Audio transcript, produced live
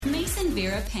and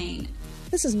Vera Paine.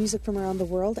 This is Music from Around the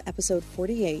World, episode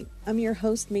 48. I'm your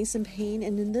host, Mason Paine,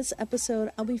 and in this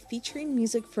episode, I'll be featuring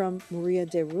music from Maria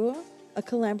de Rua, a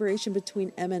collaboration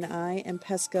between M&I and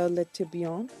Pascal Le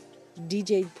Tourbillon,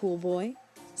 DJ Poolboy,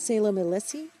 Salem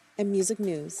Alessi, and Music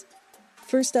News.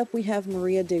 First up, we have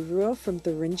Maria de Rua from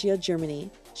Thuringia, Germany.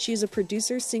 She is a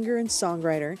producer, singer, and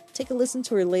songwriter. Take a listen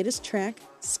to her latest track,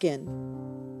 Skin.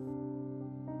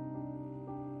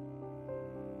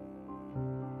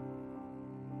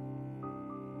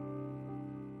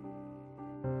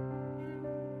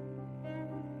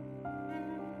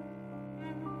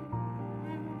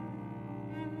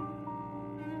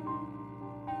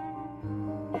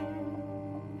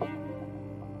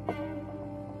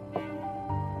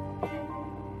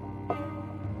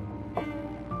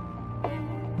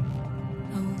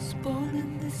 Born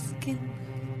in this skin.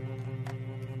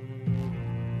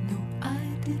 No, I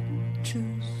didn't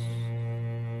choose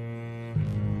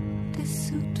this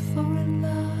suit for a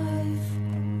life,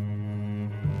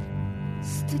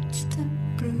 stitched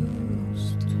and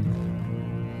bruised.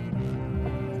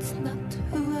 It's not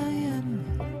who I am,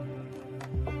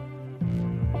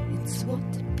 it's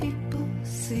what people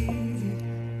see.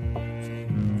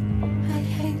 I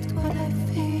hate what I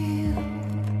feel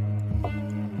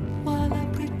while I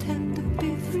pretend to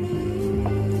be free.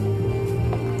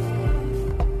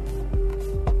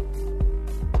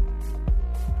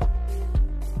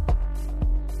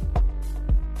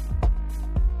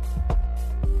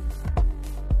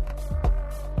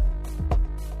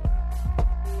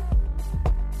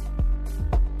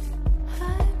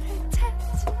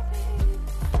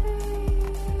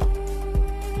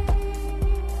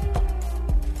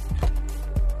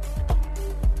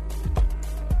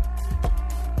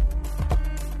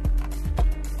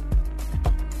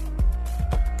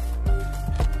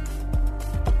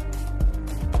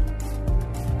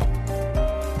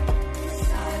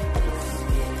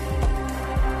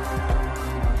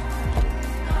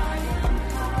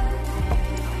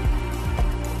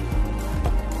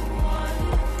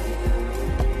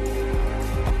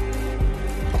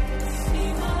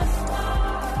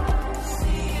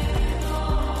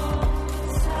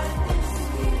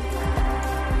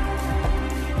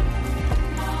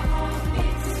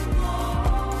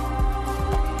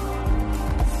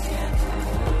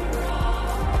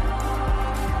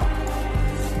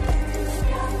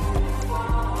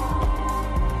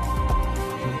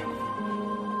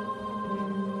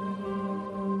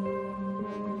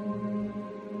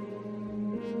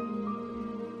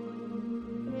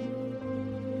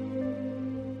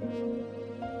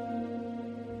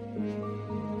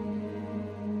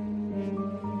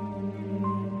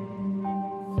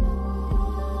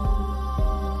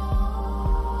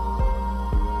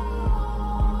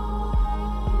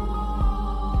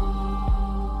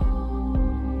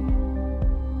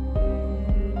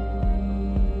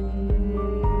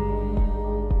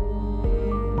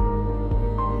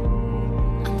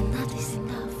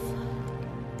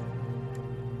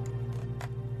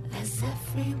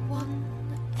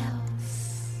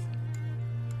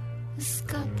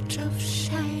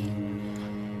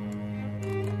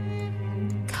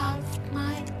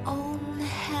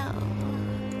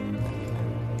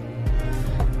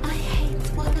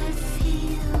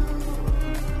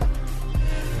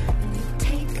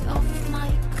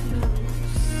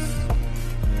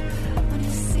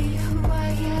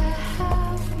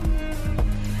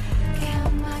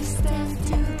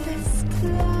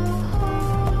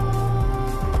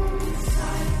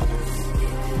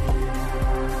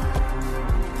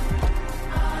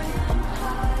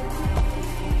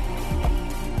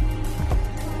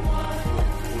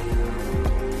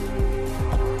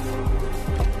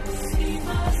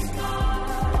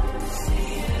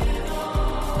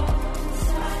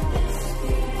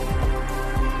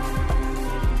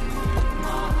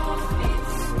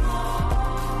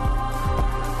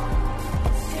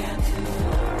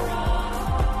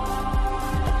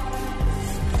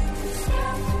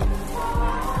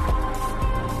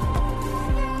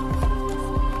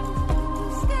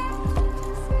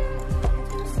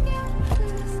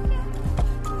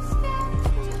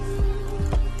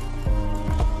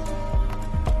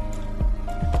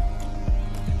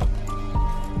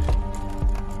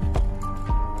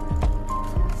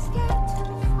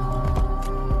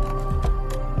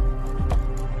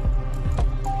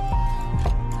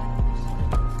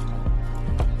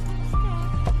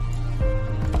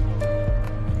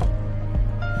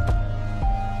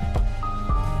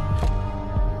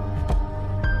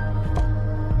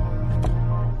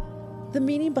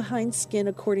 behind Skin,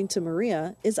 according to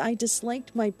Maria, is I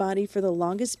disliked my body for the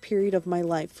longest period of my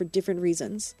life for different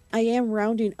reasons. I am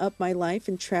rounding up my life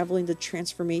and traveling the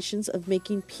transformations of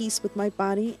making peace with my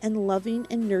body and loving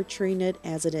and nurturing it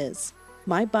as it is.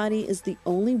 My body is the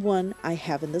only one I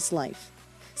have in this life.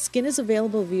 Skin is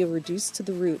available via Reduced to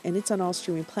the Root, and it's on all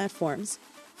streaming platforms.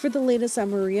 For the latest on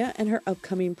Maria and her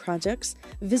upcoming projects,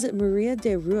 visit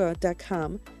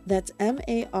mariaderuhe.com. That's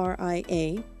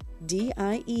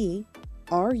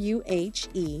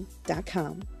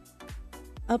MariaDieRuhe.com.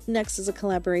 Up next is a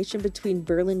collaboration between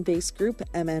Berlin-based group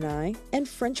MNI and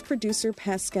French producer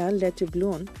Pascal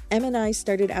Letoublon. MNI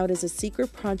started out as a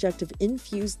secret project of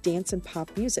infused dance and pop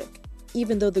music.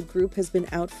 Even though the group has been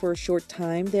out for a short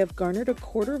time, they have garnered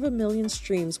 250,000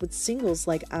 streams with singles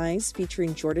like Eyes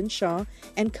featuring Jordan Shaw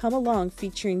and Come Along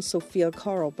featuring Sophia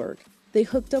Karlberg. They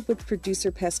hooked up with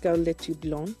producer Pascal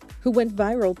Letoublon, who went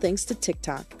viral thanks to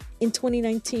TikTok. In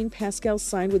 2019, Pascal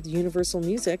signed with Universal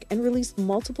Music and released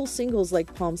multiple singles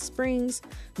like Palm Springs,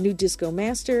 New Disco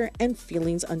Master, and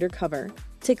Feelings Undercover.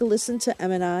 Take a listen to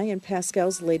MNI and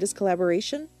Pascal's latest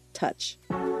collaboration, Touch.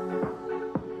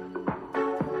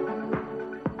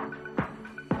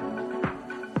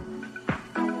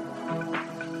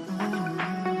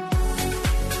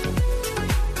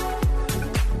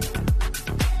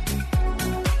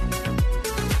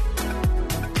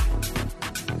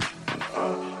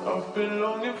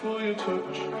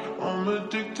 Touch. I'm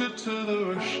addicted to the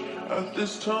rush. At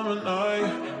this time of night,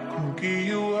 can't get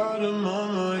you out of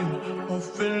my mind.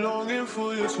 I've been longing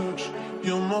for your touch.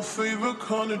 You're my favorite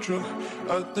kind of drug.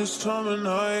 At this time of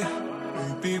night,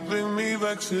 baby, bring me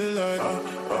back to life.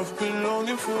 I've been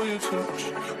longing for your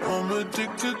touch. I'm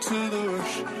addicted to the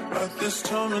rush. At this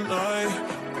time of night,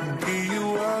 can't get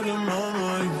you out of my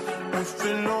mind. I've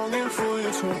been longing for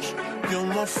your touch. You're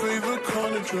my favorite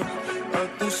kind of drug.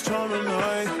 At this time of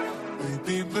night,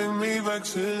 baby, bring me back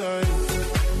to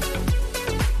life.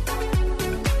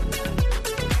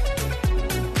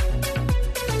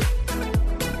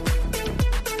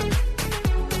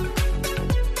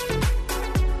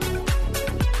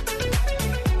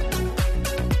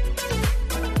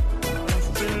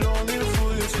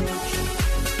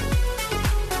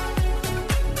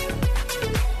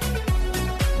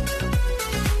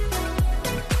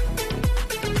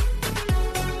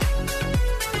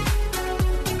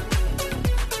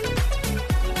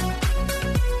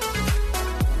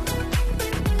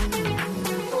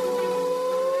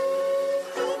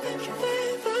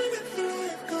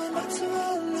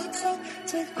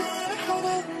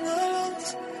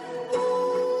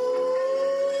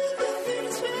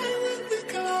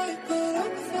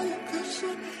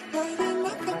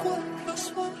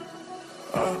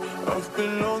 I've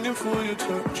been longing for your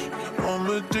touch. I'm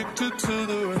addicted to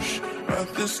the rush.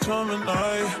 At this time of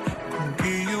night, can't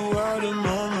get you out of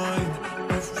my mind.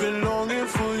 I've been longing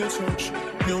for your touch.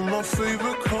 You're my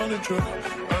favorite kind of drug.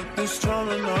 At this time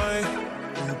of night,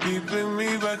 baby, bring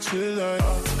me back to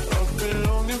life. I've been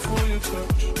longing for your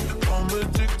touch. I'm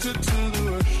addicted to the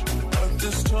rush. At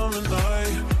this time of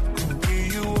night, can't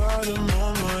get you out of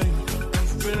my mind.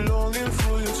 I've been longing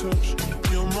for your touch.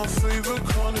 You're my favorite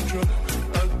kind of drug.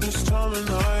 At this time of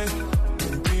night,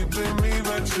 baby, bring me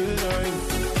back to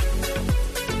life.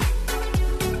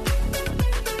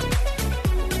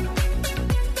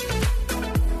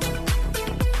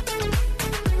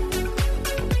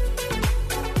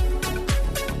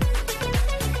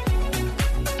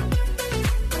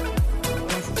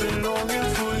 I've been longing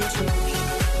for your touch.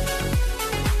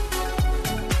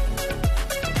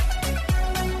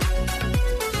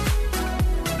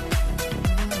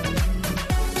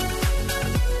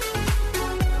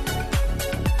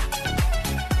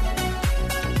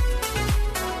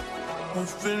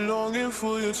 I've been longing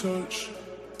for your touch.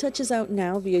 Touch is out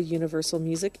now via Universal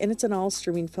Music, and it's on all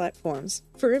streaming platforms.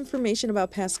 For information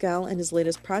about Pascal and his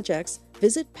latest projects,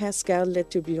 visit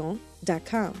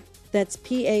pascalletoublon.com. That's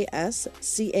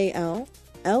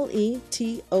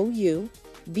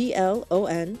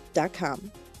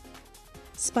PascalLetoublon.com.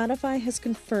 Spotify has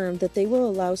confirmed that they will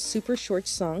allow super short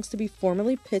songs to be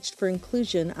formally pitched for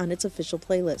inclusion on its official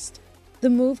playlist. The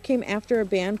move came after a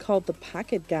band called the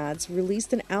Pocket Gods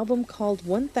released an album called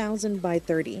 1000 by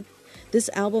 30. This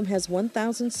album has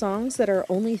 1,000 songs that are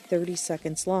only 30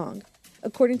 seconds long.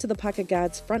 According to the Pocket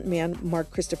Gods frontman Mark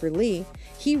Christopher Lee,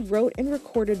 he wrote and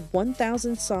recorded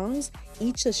 1,000 songs,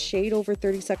 each a shade over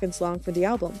 30 seconds long for the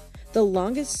album. The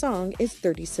longest song is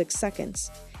 36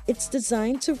 seconds. It's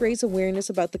designed to raise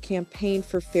awareness about the campaign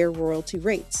for fair royalty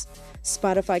rates.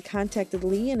 Spotify contacted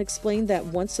Lee and explained that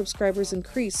once subscribers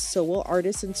increase, so will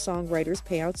artists and songwriters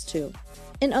payouts too.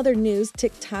 In other news,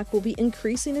 TikTok will be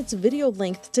increasing its video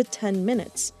length to 10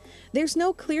 minutes. There's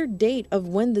no clear date of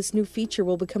when this new feature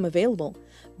will become available.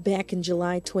 Back in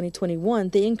July 2021,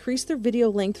 they increased their video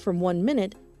length from 1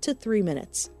 minute to 3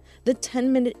 minutes. The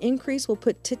 10-minute increase will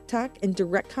put TikTok in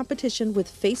direct competition with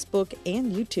Facebook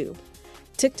and YouTube.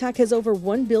 TikTok has over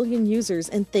 1 billion users,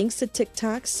 and thanks to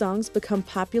TikTok, songs become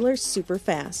popular super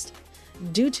fast,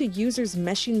 due to users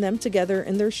meshing them together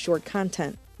in their short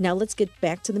content. Now let's get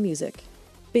back to the music.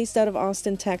 Based out of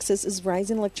Austin, Texas, is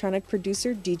rising electronic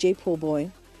producer DJ Poolboy.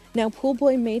 Now,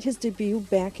 Poolboy made his debut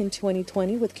back in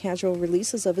 2020 with casual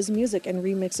releases of his music and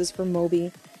remixes for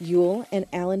Moby, Yule, and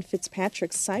Alan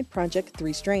Fitzpatrick's side project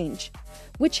 3 Strange,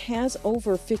 which has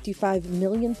over 55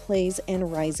 million plays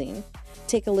and rising.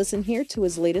 Take a listen here to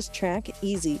his latest track,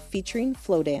 Easy, featuring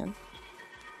Flowdan.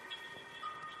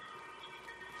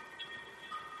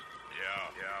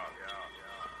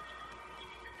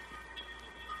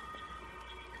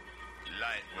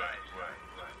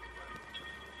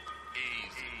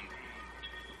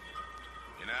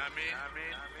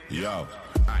 Yo,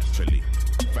 actually,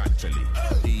 factually,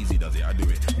 easy does it, I do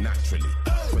it naturally.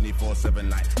 24/7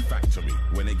 like factory.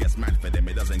 When it gets mad for them,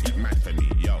 it doesn't get mad for me.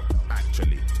 Yo,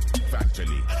 actually,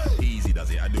 factually, easy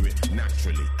does it, I do it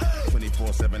naturally.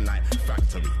 24/7 like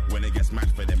factory. When it gets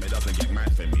mad for them, it doesn't get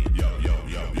mad for me. Yo,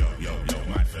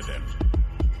 mad for them.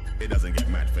 It doesn't get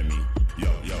mad for me.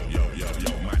 Yo,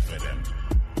 mad for them.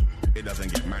 It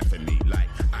doesn't get mad for me. Like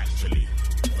actually,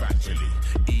 factually,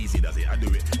 easy does it, I do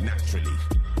it naturally.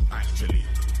 Actually,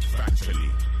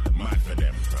 factually, mad for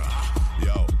them.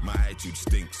 Yo, my attitude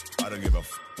stinks. I don't give a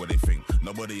what they think.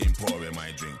 Nobody ain't pouring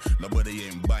my drink. Nobody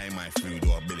ain't buying my food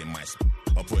or billing my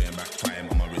or putting back time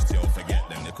on my wrist. Yo, forget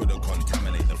them. They couldn't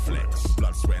contaminate the flex.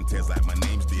 Blood, sweat, and tears like my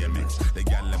name's DMX. The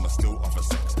gal them still offer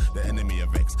sex. The enemy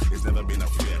of X. It's never been a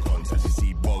fair contest. You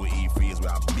see, Bo E3 is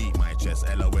where I beat my chest.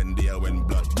 LONDO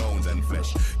blood, bones, and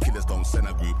flesh. Killers don't send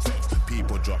a group text.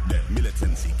 People drop dead.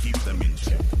 Militancy keeps them in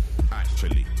check.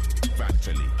 Actually,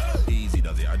 factually, easy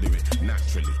does it, I do it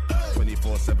naturally.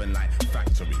 24/7 like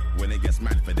factory. When it gets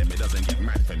mad for them, it doesn't get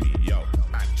mad for me. Yo,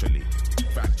 actually,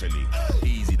 factually,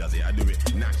 easy does it, I do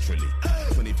it naturally.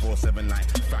 24/7 like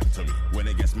factory. When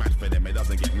it gets mad for them, it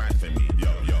doesn't get mad for me.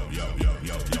 Yo,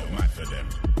 mad for them.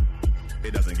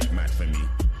 It doesn't get mad for me.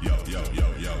 Yo,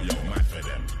 mad for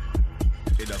them.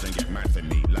 It doesn't get mad for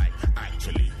me. Like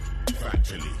actually,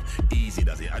 factually, easy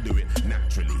does it, I do it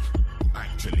naturally.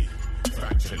 Actually,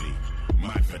 factually,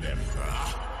 mad for them.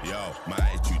 Yo, my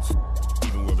attitudes,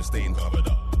 even when we're staying covered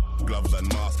up. Gloves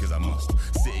and mask is a must.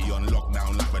 City on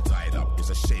lockdown like we're tied up.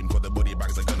 It's a shame for the body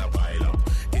bags are gonna pile up.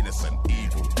 Innocent,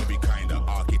 evil, every kind of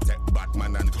architect,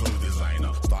 Batman and clothes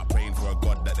designer. Start praying for a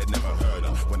god that they never heard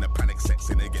of. When the panic sets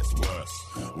in, it gets worse.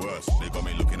 They got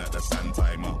me looking at the sand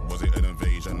timer. Was it an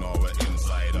invasion or an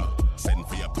insider? Send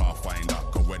for your pathfinder,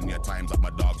 cause when your time's up, my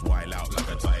dogs wild out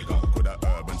like a tiger. Could a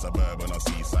urban, suburban or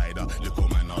seasider. Little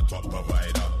man or top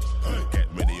provider. Get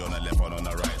ready on the left one on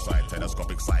the right side.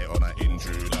 Telescopic sight on an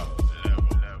intruder.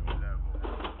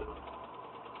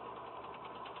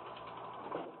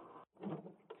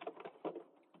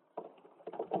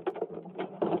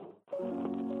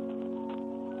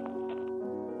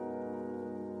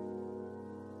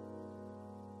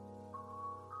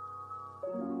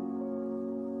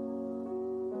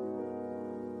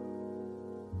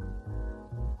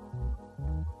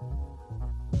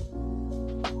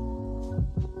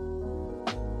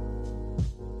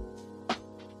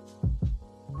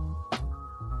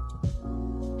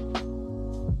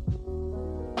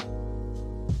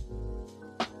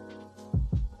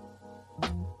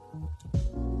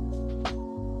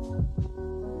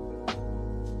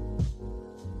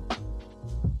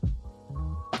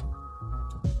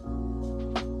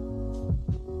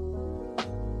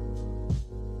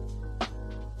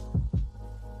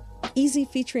 Easy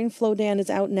featuring Flowdan is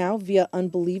out now via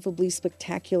Unbelievably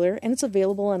Spectacular, and it's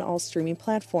available on all streaming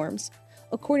platforms.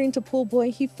 According to Poolboy,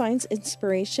 he finds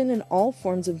inspiration in all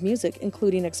forms of music,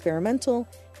 including experimental,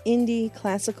 indie,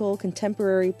 classical,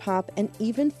 contemporary, pop, and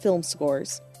even film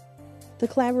scores. The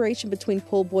collaboration between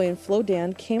Poolboy and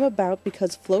Flowdan came about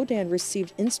because Flowdan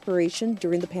received inspiration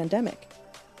during the pandemic.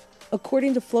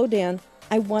 According to Flowdan,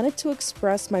 I wanted to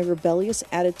express my rebellious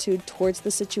attitude towards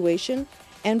the situation,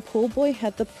 and Poolboy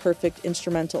had the perfect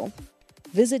instrumental.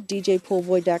 Visit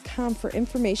djpoolboy.com for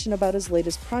information about his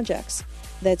latest projects.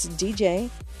 That's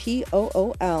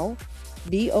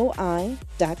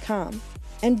djpoolboy.com.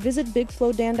 And visit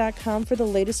bigflowdan.com for the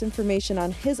latest information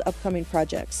on his upcoming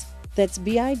projects. That's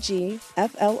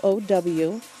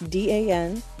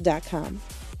BIGFLOWDAN.com.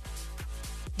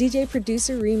 DJ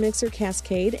Producer Remixer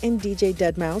Cascade and DJ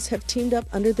Deadmau5 have teamed up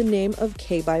under the name of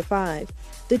K-by5.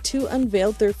 The two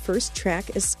unveiled their first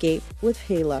track, Escape, with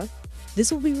Hala.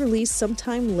 This will be released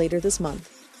sometime later this month.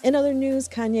 In other news,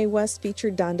 Kanye West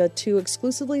featured Donda 2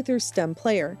 exclusively through STEM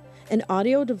Player, an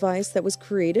audio device that was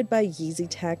created by Yeezy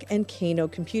Tech and Kano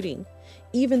Computing,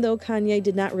 even though Kanye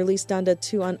did not release Donda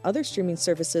 2 on other streaming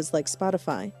services like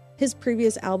Spotify. His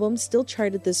previous album still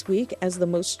charted this week as the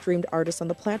most streamed artist on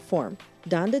the platform.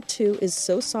 Donda 2 is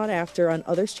so sought after on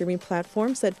other streaming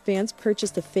platforms that fans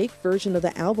purchased a fake version of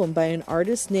the album by an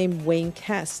artist named Wayne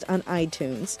Kest on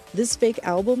iTunes. This fake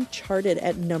album charted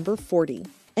at number 40.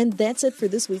 And that's it for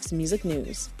this week's music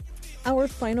news. Our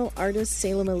final artist,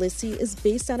 Salem Alissi, is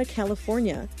based out of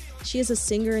California. She is a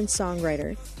singer and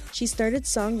songwriter. She started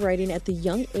songwriting at the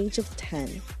young age of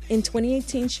 10. In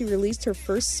 2018, she released her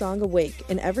first song, Awake,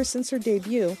 and ever since her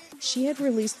debut, she had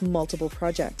released multiple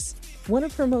projects. One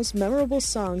of her most memorable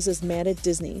songs is Mad at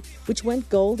Disney, which went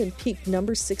gold and peaked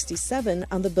number 67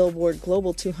 on the Billboard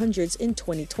Global 200s in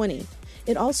 2020.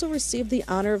 It also received the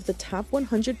honor of the Top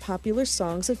 100 Popular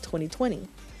Songs of 2020.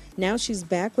 Now she's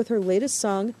back with her latest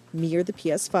song, Me or the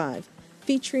PS5,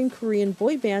 featuring Korean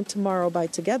boy band Tomorrow by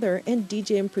Together and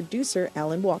DJ and producer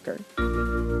Alan Walker.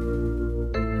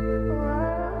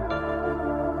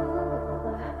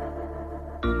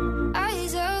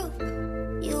 Eyes up,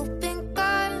 you've been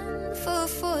gone for a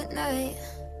fortnight.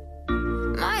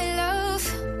 My love,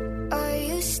 are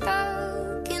you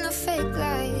stuck in a fake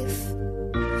life?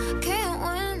 Can't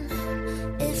win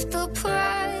if the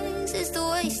prize is to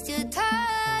waste your time.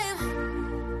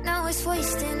 Now it's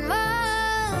wasting mine.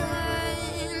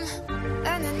 And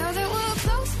I know that we're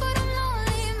close, but I'm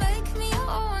lonely. Make me your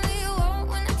only, won't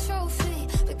win a trophy.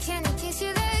 But can I kiss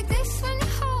you like this when you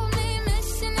hold me?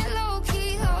 Missing it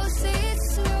low-key, I'll say it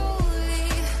slowly.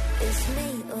 It's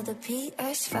me or the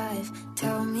PS5.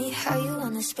 Tell me how you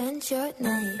wanna spend your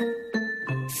night.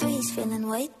 Freeze, feeling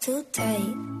way too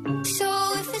tight.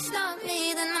 So if it's not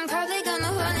me, then I'm probably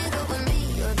gonna run it over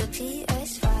me or the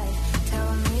PS5.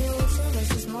 Tell me which of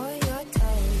us is more your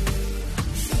type.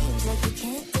 Seems like you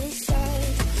can't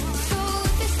decide. So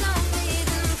if it's not me,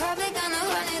 then I'm probably gonna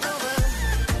run it over.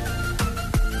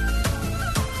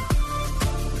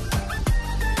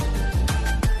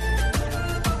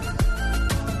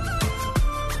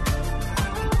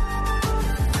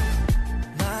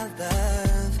 My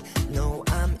love, no,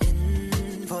 I'm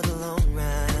in for the long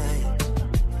ride.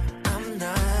 I'm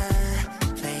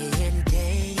not playing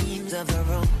games of the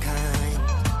wrong kind.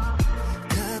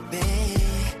 Could be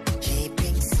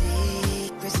keeping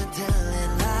secrets and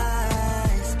telling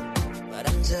lies, but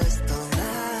I'm just a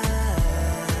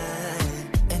lie.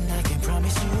 And I can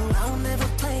promise you I'll never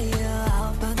play you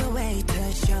out by the way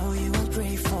to show you I'm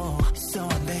grateful. So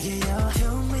I'm begging you,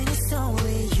 2 minutes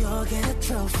only, you'll get a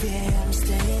trophy. I'm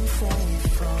staying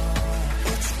faithful.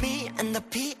 It's me and the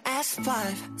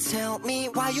PS5. Tell me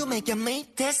why you making me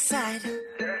decide.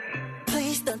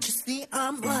 Please don't you see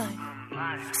I'm lying.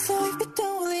 So if you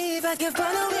don't leave, I can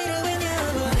find a way to win you.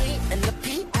 Me and the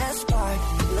PS5.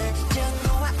 Let you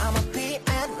know where I'ma be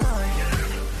at night.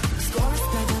 Score's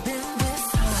never been this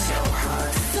high. So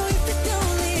hard. So if you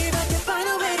don't leave, I can find a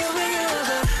way to win you.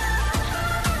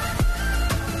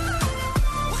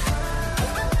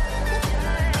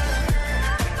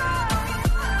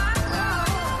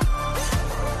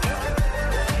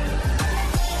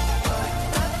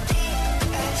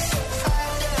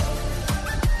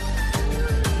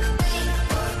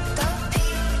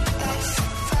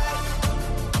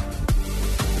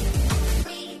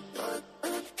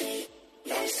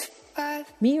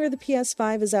 Me or the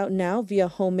PS5 is out now via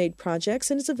Homemade Projects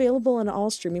and is available on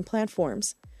all streaming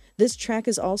platforms. This track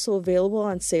is also available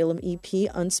on Salem EP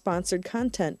Unsponsored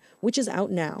Content, which is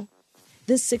out now.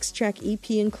 This 6-track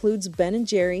EP includes Ben and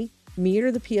Jerry, Me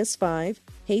or the PS5,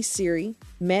 Hey Siri,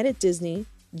 Mad at Disney,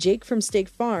 Jake from State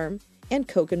Farm, and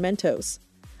Coke and Mentos.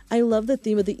 I love the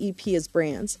theme of the EP is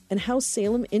brands, and how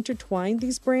Salem intertwined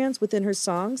these brands within her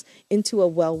songs into a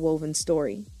well-woven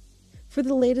story. For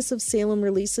the latest of Salem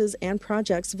releases and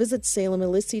projects, visit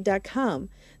salemilisi.com.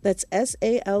 That's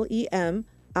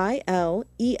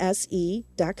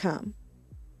SALEMILESE.com.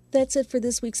 That's it for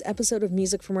this week's episode of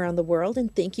Music from Around the World,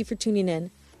 and thank you for tuning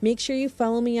in. Make sure you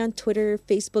follow me on Twitter,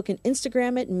 Facebook, and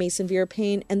Instagram at Mason Vera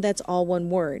Paine, and that's all one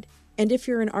word. And if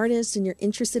you're an artist and you're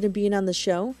interested in being on the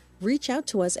show, reach out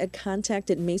to us at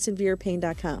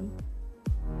contact@masonverapaine.com.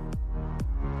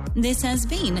 This has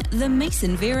been The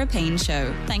Mason Vera Paine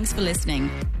Show. Thanks for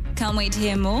listening. Can't wait to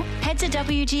hear more? Head to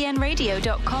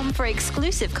wgnradio.com for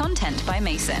exclusive content by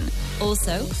Mason.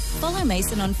 Also, follow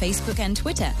Mason on Facebook and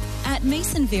Twitter at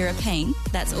Mason Vera Paine,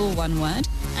 that's all one word,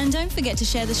 and don't forget to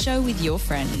share the show with your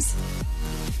friends.